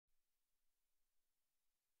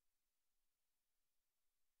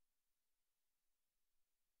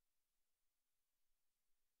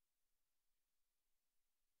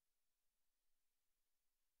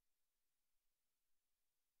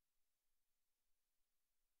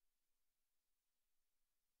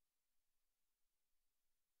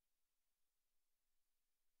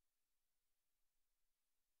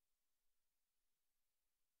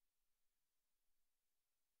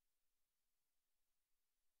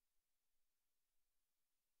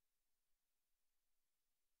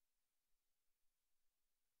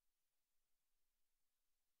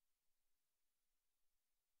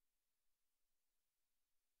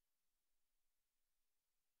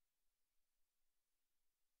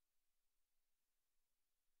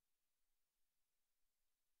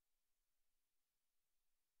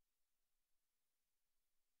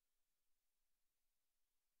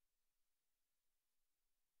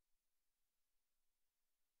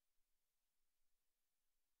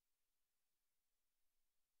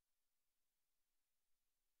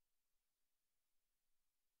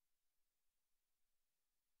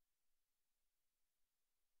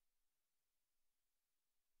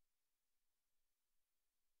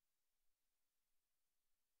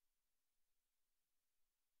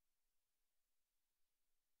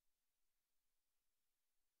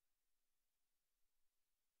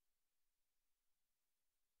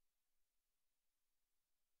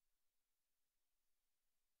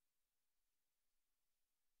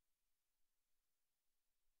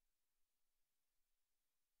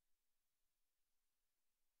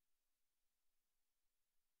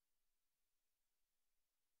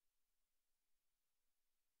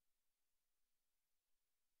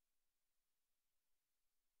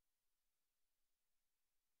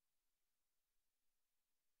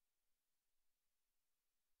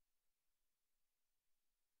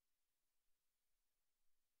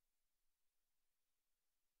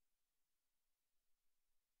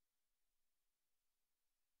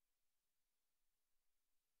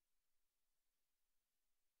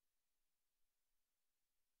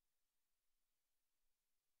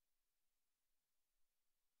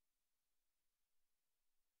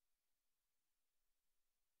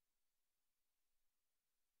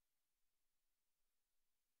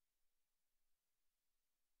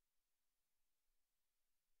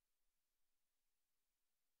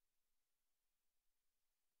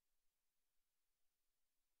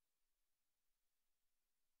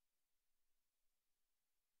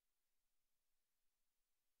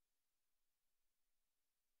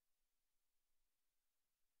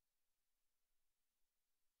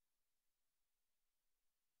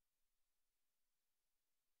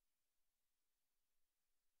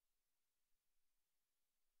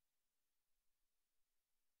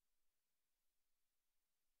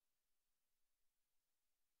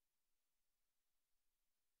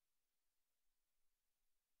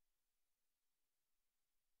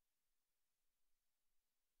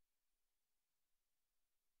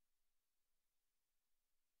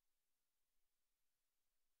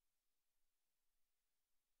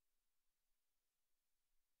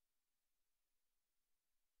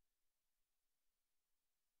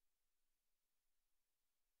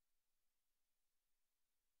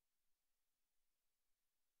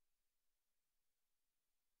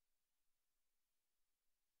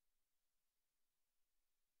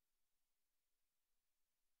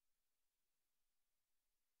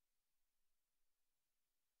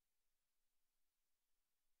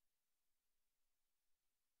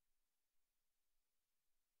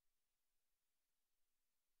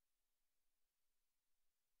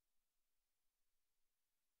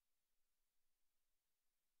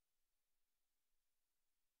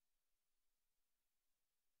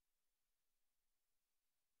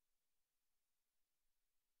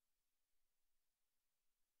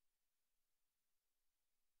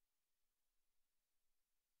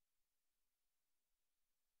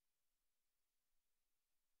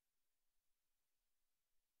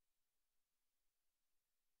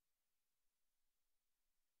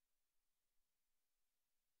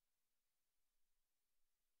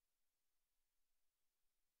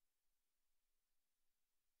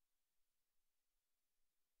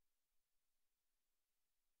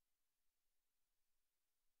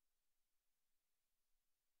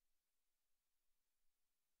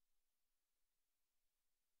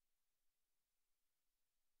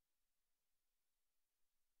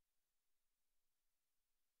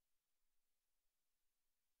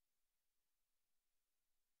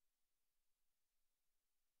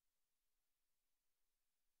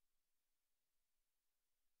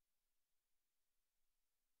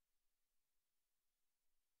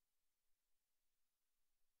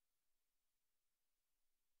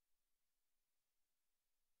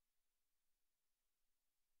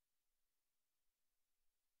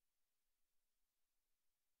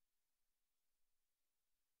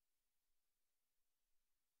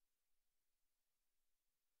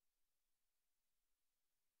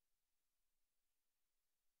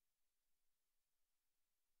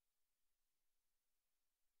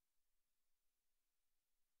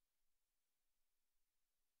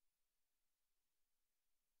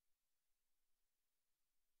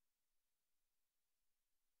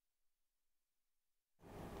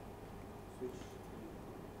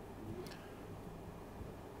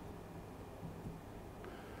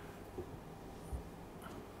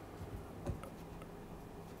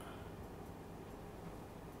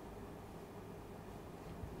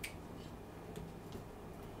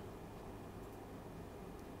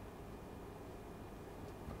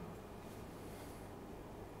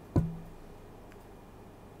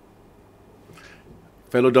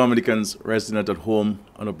Fellow Dominicans resident at home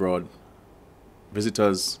and abroad,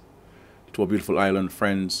 visitors to our beautiful island,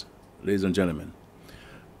 friends, ladies and gentlemen,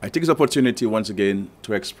 I take this opportunity once again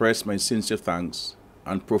to express my sincere thanks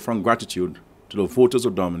and profound gratitude to the voters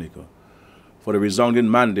of Dominica for the resounding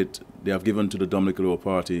mandate they have given to the Dominica Labour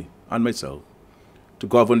Party and myself to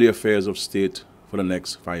govern the affairs of state for the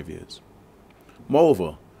next 5 years.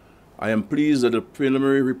 Moreover, I am pleased that the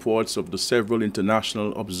preliminary reports of the several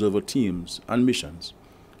international observer teams and missions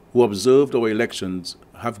who observed our elections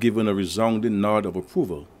have given a resounding nod of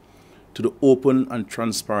approval to the open and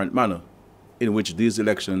transparent manner in which these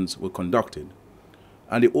elections were conducted,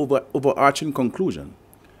 and the overarching conclusion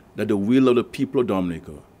that the will of the people of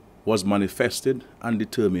Dominica was manifested and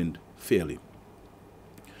determined fairly.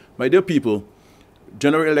 My dear people,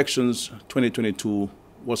 General Elections 2022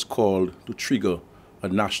 was called to trigger a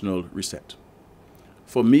national reset.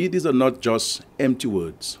 For me, these are not just empty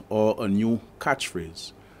words or a new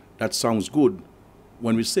catchphrase that sounds good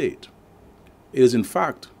when we say it. It is in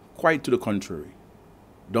fact quite to the contrary.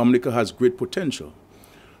 Dominica has great potential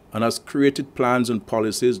and has created plans and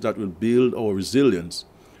policies that will build our resilience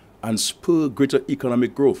and spur greater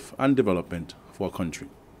economic growth and development for our country.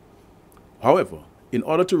 However, in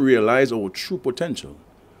order to realize our true potential,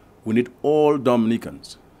 we need all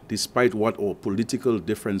Dominicans, despite what our political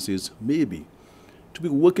differences may be, to be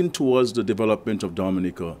working towards the development of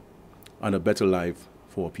Dominica and a better life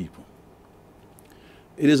for our people.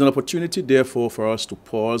 It is an opportunity, therefore, for us to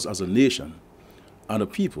pause as a nation and a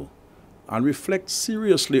people and reflect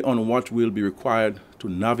seriously on what will be required to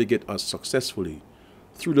navigate us successfully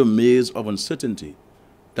through the maze of uncertainty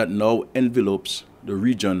that now envelopes the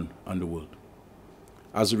region and the world,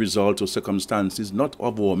 as a result of circumstances not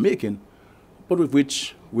of our making, but with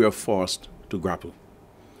which we are forced to grapple.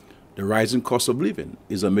 The rising cost of living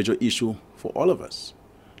is a major issue for all of us.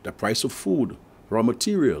 The price of food, raw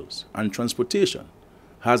materials, and transportation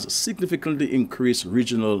has significantly increased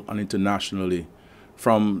regional and internationally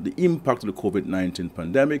from the impact of the COVID-19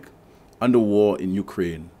 pandemic and the war in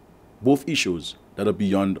Ukraine, both issues that are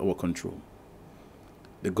beyond our control.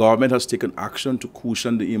 The government has taken action to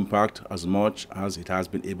cushion the impact as much as it has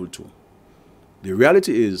been able to. The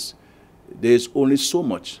reality is, there is only so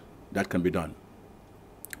much that can be done.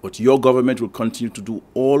 But your government will continue to do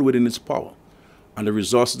all within its power and the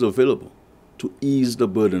resources available to ease the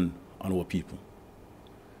burden on our people.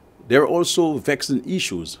 There are also vexing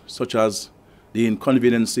issues such as the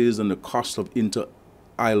inconveniences and the cost of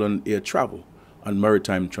inter-island air travel and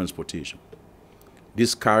maritime transportation.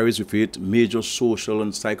 This carries with it major social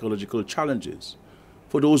and psychological challenges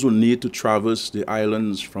for those who need to traverse the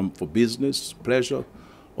islands for business, pleasure,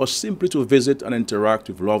 or simply to visit and interact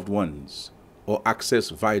with loved ones or access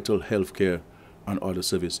vital healthcare and other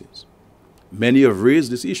services. Many have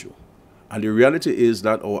raised this issue, and the reality is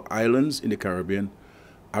that our islands in the Caribbean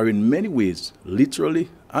are in many ways literally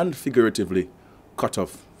and figuratively cut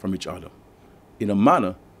off from each other in a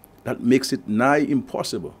manner that makes it nigh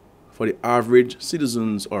impossible for the average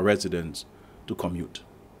citizens or residents to commute.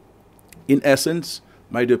 In essence,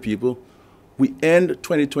 my dear people, we end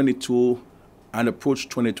 2022 and approach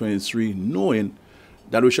 2023 knowing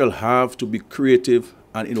that we shall have to be creative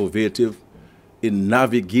and innovative in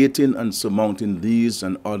navigating and surmounting these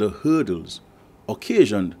and other hurdles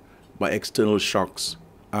occasioned by external shocks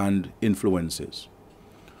and influences.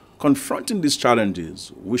 Confronting these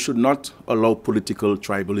challenges, we should not allow political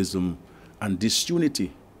tribalism and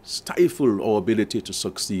disunity stifle our ability to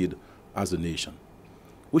succeed as a nation.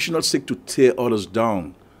 We should not seek to tear others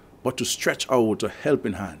down, but to stretch out a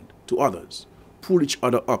helping hand to others, pull each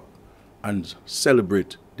other up, and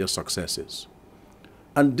celebrate their successes.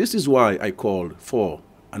 And this is why I called for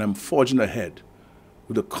and am forging ahead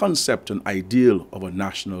with the concept and ideal of a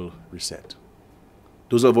national reset.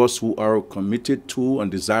 Those of us who are committed to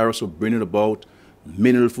and desirous of bringing about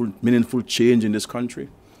meaningful change in this country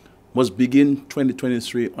must begin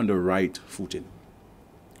 2023 on the right footing.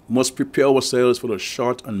 We must prepare ourselves for the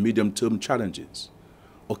short and medium-term challenges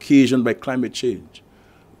occasioned by climate change,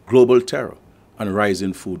 global terror, and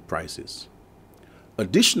rising food prices.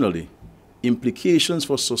 Additionally, implications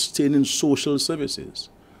for sustaining social services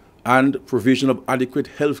and provision of adequate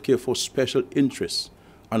health care for special interests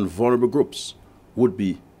and vulnerable groups would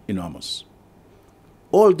be enormous.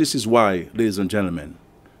 All this is why, ladies and gentlemen,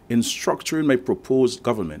 in structuring my proposed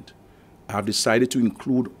government, I have decided to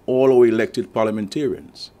include all our elected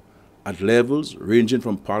parliamentarians at levels ranging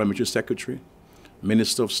from Parliamentary Secretary,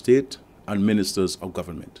 Minister of State, and Ministers of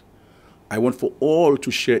Government. I want for all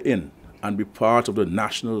to share in and be part of the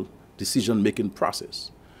national decision-making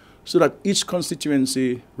process so that each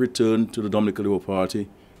constituency returned to the Dominica Labour Party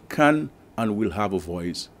can and will have a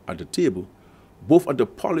voice at the table, both at the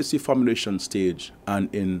policy formulation stage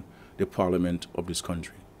and in the parliament of this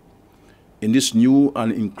country. In this new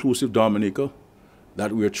and inclusive Dominica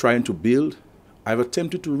that we are trying to build, I've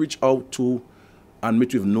attempted to reach out to and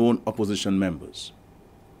meet with known opposition members,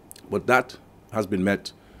 but that has been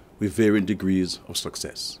met with varying degrees of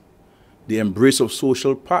success. The embrace of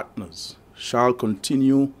social partners shall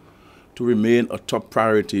continue to remain a top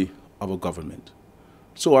priority of our government,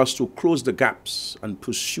 so as to close the gaps and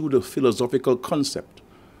pursue the philosophical concept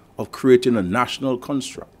of creating a national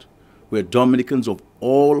construct where Dominicans of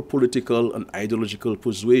all political and ideological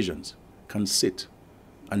persuasions can sit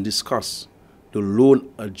and discuss the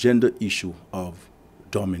lone agenda issue of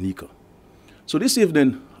Dominica. So this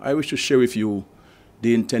evening, I wish to share with you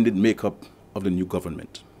the intended makeup of the new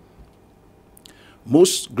government.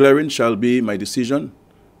 Most glaring shall be my decision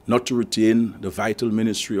not to retain the vital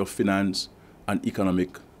Ministry of Finance and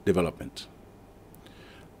Economic Development.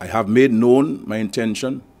 I have made known my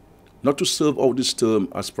intention not to serve out this term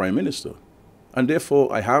as Prime Minister, and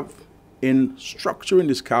therefore I have, in structuring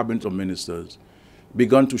this cabinet of ministers,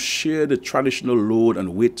 begun to share the traditional load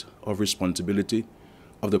and weight of responsibility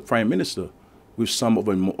of the Prime Minister with some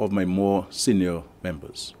of my more senior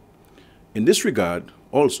members. In this regard,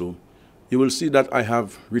 also, you will see that I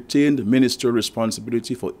have retained ministerial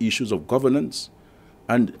responsibility for issues of governance,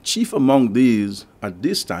 and chief among these at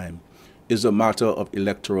this time is the matter of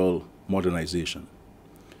electoral modernization.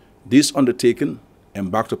 This undertaking,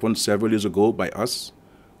 embarked upon several years ago by us,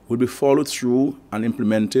 will be followed through and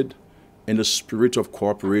implemented in the spirit of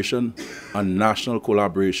cooperation and national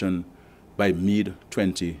collaboration by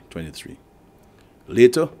mid-2023.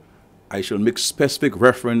 Later, I shall make specific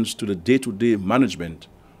reference to the day-to-day management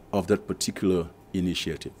of that particular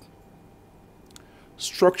initiative.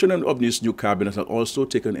 Structuring of this new cabinet has also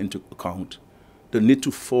taken into account the need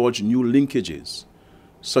to forge new linkages,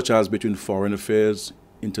 such as between foreign affairs,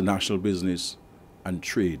 international business, and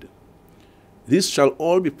trade. These shall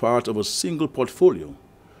all be part of a single portfolio,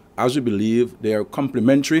 as we believe they are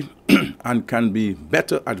complementary and can be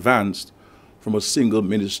better advanced from a single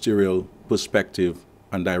ministerial perspective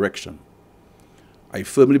and direction. I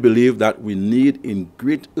firmly believe that we need in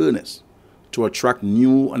great earnest to attract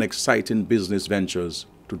new and exciting business ventures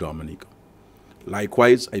to Dominica.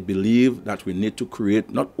 Likewise, I believe that we need to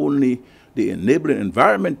create not only the enabling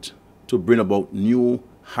environment to bring about new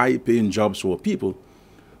high-paying jobs for our people,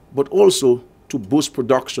 but also to boost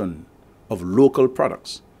production of local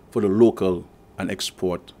products for the local and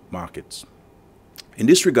export markets. In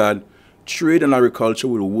this regard, trade and agriculture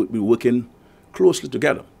will be working closely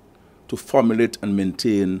together to formulate and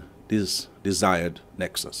maintain this desired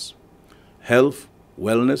nexus. Health,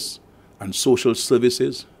 wellness, and social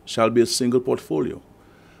services shall be a single portfolio,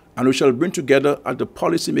 and we shall bring together at the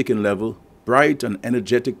policy-making level bright and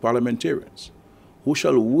energetic parliamentarians who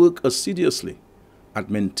shall work assiduously at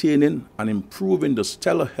maintaining and improving the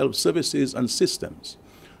stellar health services and systems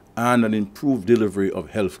and an improved delivery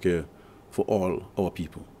of healthcare for all our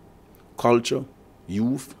people. Culture,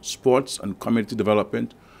 youth, sports, and community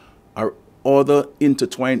development are other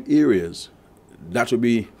intertwined areas that will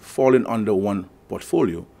be falling under one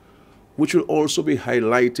portfolio, which will also be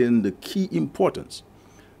highlighting the key importance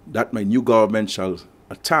that my new government shall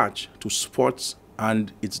attach to sports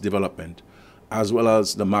and its development, as well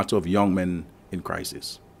as the matter of young men in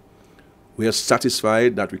crisis. We are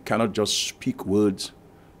satisfied that we cannot just speak words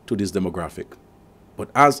to this demographic, but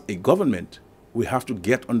as a government, we have to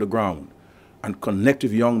get on the ground and connect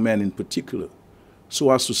with young men in particular,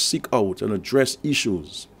 so as to seek out and address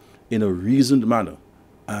issues in a reasoned manner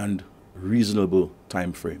and reasonable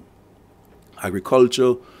time frame.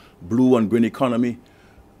 Agriculture, blue and green economy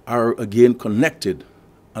are again connected,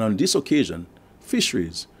 and on this occasion,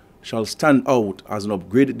 fisheries shall stand out as an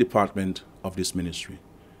upgraded department of this ministry.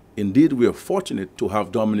 Indeed, we are fortunate to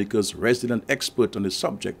have Dominica's resident expert on the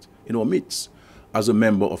subject in our midst as a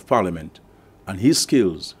member of Parliament, and his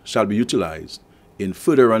skills shall be utilized in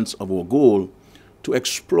furtherance of our goal to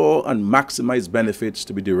explore and maximize benefits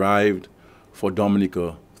to be derived for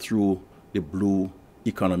Dominica through the blue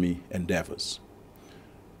economy endeavors.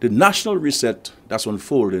 The national reset that's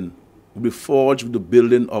unfolding will be forged with the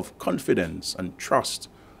building of confidence and trust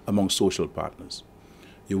among social partners.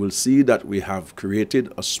 You will see that we have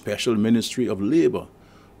created a special Ministry of Labor,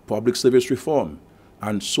 Public Service Reform,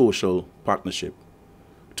 and Social Partnership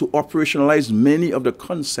to operationalize many of the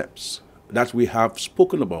concepts that we have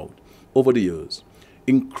spoken about over the years,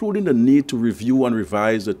 including the need to review and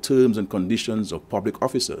revise the terms and conditions of public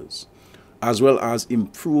officers, as well as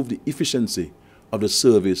improve the efficiency of the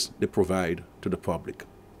service they provide to the public.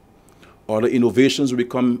 Other innovations will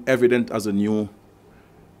become evident as the new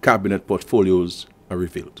cabinet portfolios are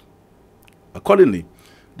revealed. Accordingly,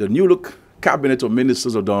 the new look cabinet of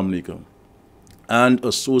ministers of Dominica and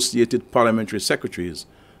associated parliamentary secretaries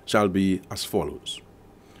shall be as follows.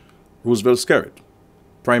 Roosevelt Skerrit,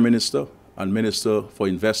 Prime Minister and Minister for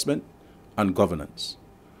Investment and Governance.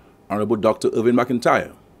 Honorable Dr. Irvin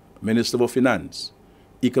McIntyre, Minister for Finance,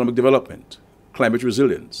 Economic Development, Climate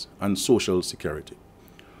Resilience, and Social Security.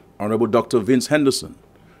 Honorable Dr. Vince Henderson,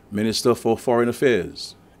 Minister for Foreign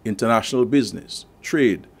Affairs, International Business,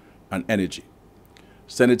 Trade, and Energy.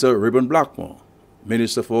 Senator Reuben Blackmore,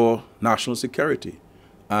 Minister for National Security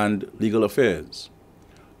and Legal Affairs.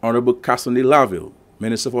 Honorable Cassidy Laville,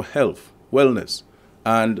 Minister for Health, Wellness,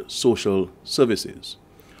 and Social Services.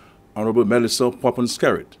 Honorable Melissa Poppins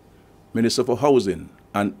Skerrit, Minister for Housing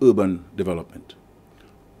and Urban Development.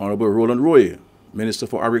 Honorable Roland Royer, Minister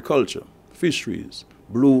for Agriculture, Fisheries,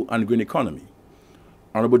 Blue and Green Economy.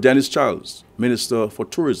 Honorable Dennis Charles, Minister for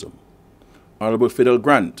Tourism. Honorable Fidel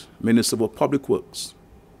Grant, Minister for Public Works,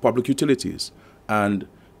 Public Utilities, and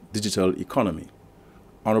Digital Economy.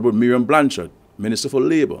 Honorable Miriam Blanchard, Minister for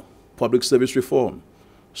Labor, Public Service Reform,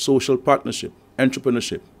 Social Partnership,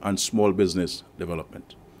 Entrepreneurship, and Small Business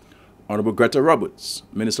Development. Honorable Greta Roberts,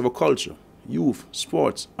 Minister for Culture, Youth,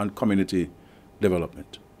 Sports, and Community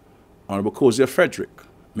Development. Honorable Kozia Frederick,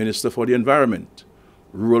 Minister for the Environment,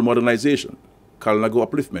 Rural Modernization, Kalinago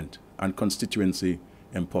Upliftment, and Constituency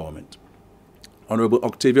Empowerment. Honorable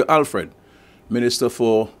Octavia Alfred, Minister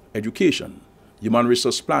for Education, Human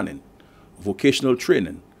Resource Planning, Vocational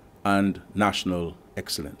Training, and National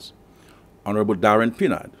Excellence. Honorable Darren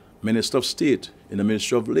Pinard, Minister of State in the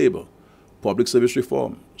Ministry of Labor, Public Service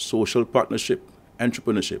Reform, Social Partnership,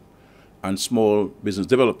 Entrepreneurship, and Small Business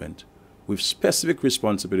Development, with specific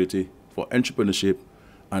responsibility for entrepreneurship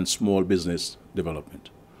and small business development.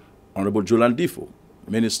 Honorable Julian Defoe,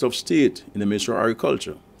 Minister of State in the Ministry of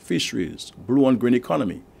Agriculture, Fisheries, Blue and Green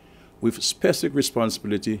Economy, with specific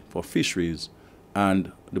responsibility for fisheries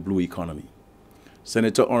and the blue economy.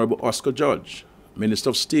 Senator Honorable Oscar George, Minister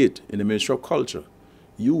of State in the Ministry of Culture,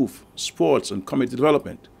 Youth, Sports, and Community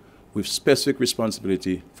Development, with specific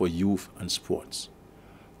responsibility for youth and sports.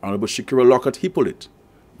 Honorable Shakira Lockhart Hippolyte,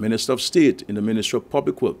 Minister of State in the Ministry of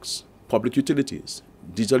Public Works, Public Utilities,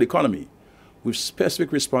 Digital Economy, with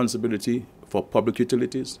specific responsibility for public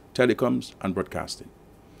utilities, telecoms, and broadcasting.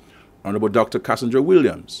 Honorable Dr. Cassandra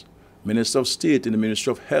Williams, Minister of State in the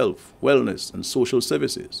Ministry of Health, Wellness, and Social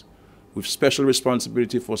Services, with special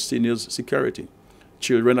responsibility for seniors' security,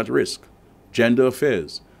 children at risk, gender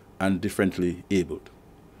affairs, and differently abled.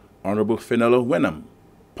 Honorable Fenella Wenham,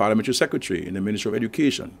 Parliamentary Secretary in the Ministry of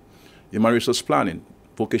Education, Human Resource Planning,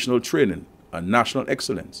 Vocational Training, and National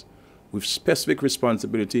Excellence, with specific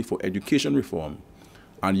responsibility for education reform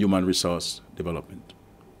and human resource development.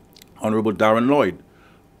 Honorable Darren Lloyd,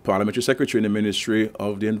 Parliamentary Secretary in the Ministry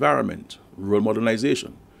of the Environment, Rural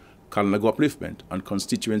Modernization, Kalinago Upliftment, and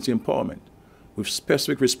Constituency Empowerment, with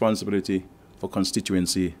specific responsibility for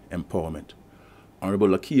constituency empowerment. Honorable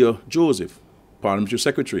Lakia Joseph, Parliamentary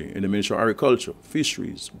Secretary in the Ministry of Agriculture,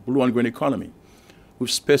 Fisheries, Blue and Green Economy, with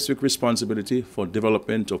specific responsibility for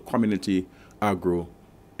development of community agro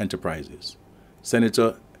enterprises.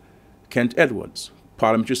 Senator Kent Edwards,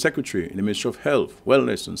 Parliamentary Secretary in the Ministry of Health,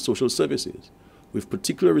 Wellness, and Social Services, with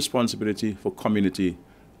particular responsibility for community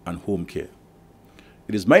and home care.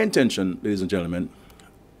 It is my intention, ladies and gentlemen,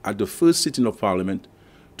 at the first sitting of Parliament,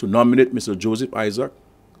 to nominate Mr. Joseph Isaac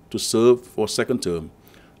to serve for a second term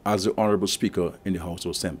as the Honorable Speaker in the House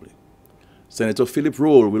of Assembly. Senator Philip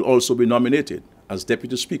Roll will also be nominated as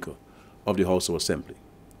Deputy Speaker of the House of Assembly.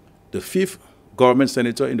 The fifth government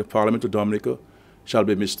senator in the Parliament of Dominica shall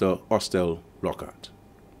be Mr. Ostel Lockhart.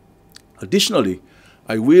 Additionally,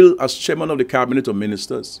 I will, as Chairman of the Cabinet of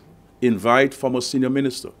Ministers, invite former Senior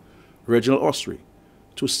Minister Reginald Osry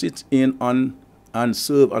to sit in on and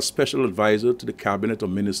serve as Special Advisor to the Cabinet of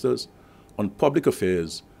Ministers on Public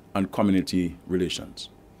Affairs and Community Relations.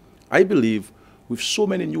 I believe with so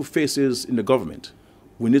many new faces in the government,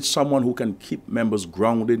 we need someone who can keep members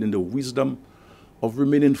grounded in the wisdom of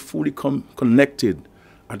remaining fully connected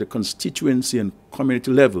at the constituency and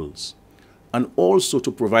community levels, and also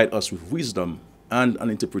to provide us with wisdom and an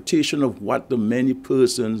interpretation of what the many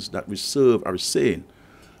persons that we serve are saying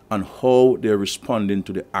and how they're responding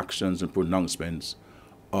to the actions and pronouncements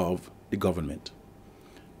of the government.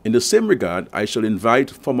 In the same regard, I shall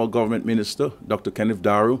invite former government minister, Dr. Kenneth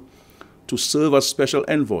Darrow, to serve as special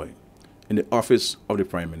envoy in the office of the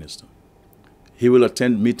Prime Minister. He will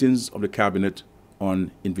attend meetings of the Cabinet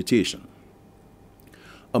on invitation.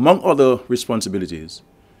 Among other responsibilities,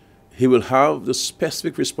 He will have the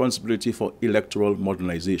specific responsibility for electoral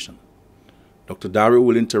modernization. Dr. Dario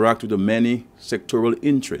will interact with the many sectoral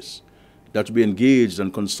interests that will be engaged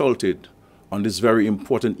and consulted on this very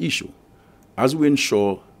important issue as we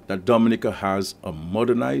ensure that Dominica has a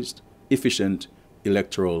modernized, efficient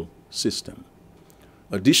electoral system.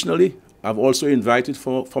 Additionally, I've also invited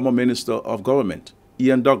former Minister of Government,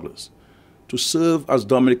 Ian Douglas, to serve as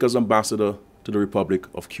Dominica's ambassador to the Republic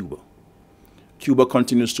of Cuba. Cuba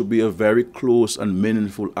continues to be a very close and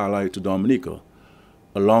meaningful ally to Dominica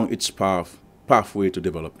along its pathway to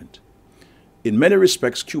development. In many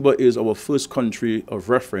respects, Cuba is our first country of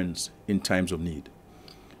reference in times of need.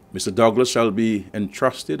 Mr. Douglas shall be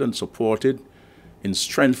entrusted and supported in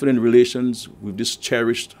strengthening relations with this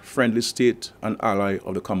cherished, friendly state and ally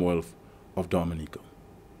of the Commonwealth of Dominica.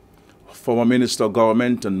 Former Minister of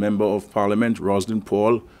Government and Member of Parliament, Rosalind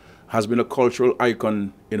Paul, has been a cultural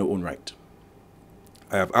icon in her own right.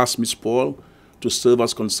 I have asked Ms. Paul to serve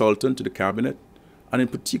as consultant to the Cabinet, and in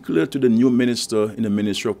particular to the new Minister in the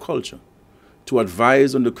Ministry of Culture, to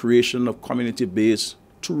advise on the creation of community-based,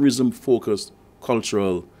 tourism-focused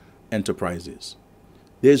cultural enterprises.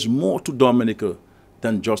 There's more to Dominica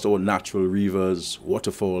than just our natural rivers,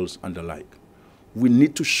 waterfalls, and the like. We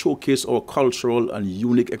need to showcase our cultural and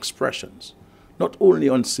unique expressions, not only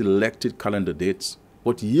on selected calendar dates,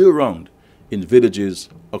 but year-round in villages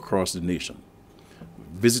across the nation.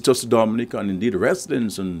 Visitors to Dominica, and indeed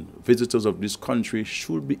residents and visitors of this country,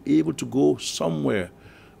 should be able to go somewhere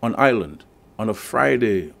on island on a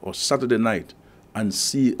Friday or Saturday night and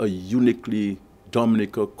see a uniquely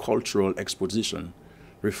Dominica cultural exposition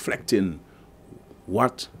reflecting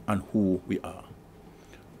what and who we are.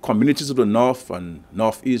 Communities of the North and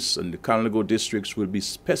Northeast and the Calnago districts will be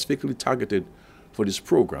specifically targeted for this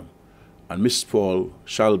program, and Ms. Paul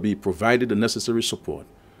shall be provided the necessary support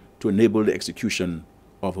to enable the execution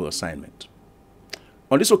of her assignment.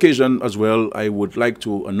 On this occasion as well, I would like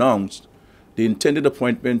to announce the intended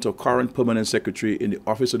appointment of current Permanent Secretary in the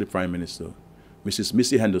Office of the Prime Minister, Mrs.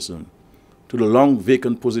 Missy Henderson, to the long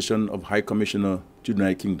vacant position of High Commissioner to the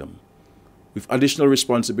United Kingdom, with additional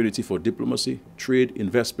responsibility for diplomacy, trade,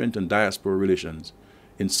 investment, and diaspora relations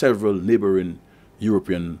in several neighboring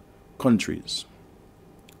European countries.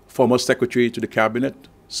 Former Secretary to the Cabinet,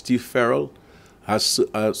 Steve Farrell,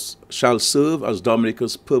 shall serve as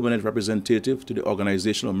Dominica's permanent representative to the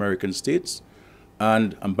Organization of American States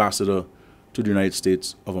and Ambassador to the United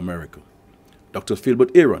States of America. Dr.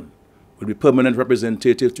 Philbert Aaron will be permanent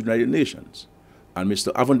representative to the United Nations, and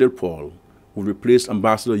Mr. Avondale Paul will replace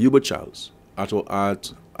Ambassador Hubert Charles at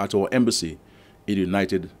our embassy in the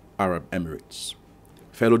United Arab Emirates.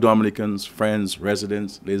 Fellow Dominicans, friends,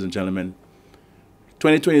 residents, ladies and gentlemen,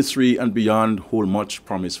 2023 and beyond hold much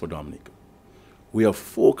promise for Dominica. We are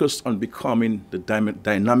focused on becoming the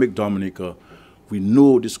dynamic Dominica we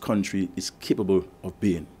know this country is capable of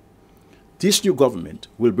being. This new government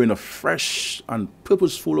will bring a fresh and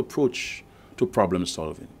purposeful approach to problem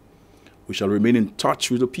solving. We shall remain in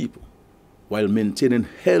touch with the people while maintaining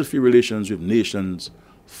healthy relations with nations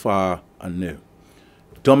far and near.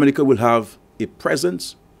 Dominica will have a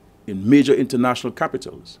presence in major international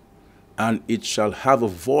capitals, and it shall have a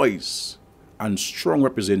voice and strong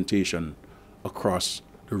representation across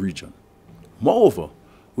the region. Moreover,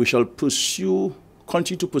 we shall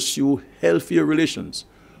continue to pursue healthier relations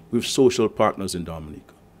with social partners in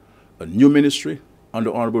Dominica. A new ministry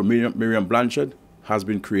under Honorable Miriam Blanchard has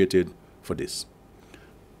been created for this.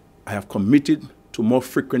 I have committed to more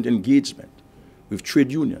frequent engagement with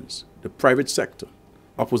trade unions, the private sector,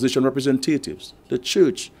 opposition representatives, the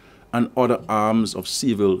church, and other arms of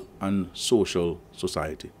civil and social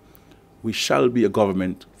society. We shall be a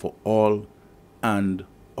government for all and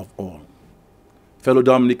of all. Fellow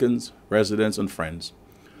Dominicans, residents, and friends,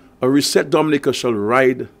 a reset Dominica shall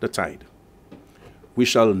ride the tide. We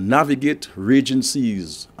shall navigate raging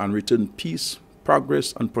seas and return peace,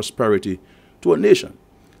 progress, and prosperity to a nation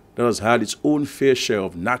that has had its own fair share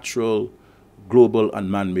of natural, global, and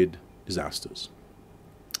man-made disasters.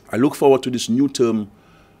 I look forward to this new term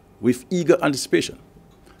with eager anticipation,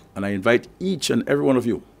 and I invite each and every one of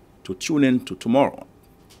you to tune in tomorrow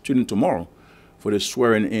for the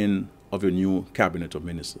swearing in of your new cabinet of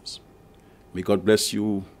ministers. May God bless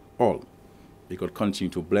you all. May God continue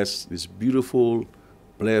to bless this beautiful,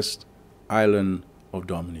 blessed island of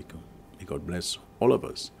Dominica. May God bless all of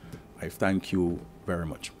us. I thank you very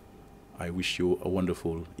much. I wish you a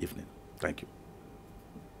wonderful evening. Thank you.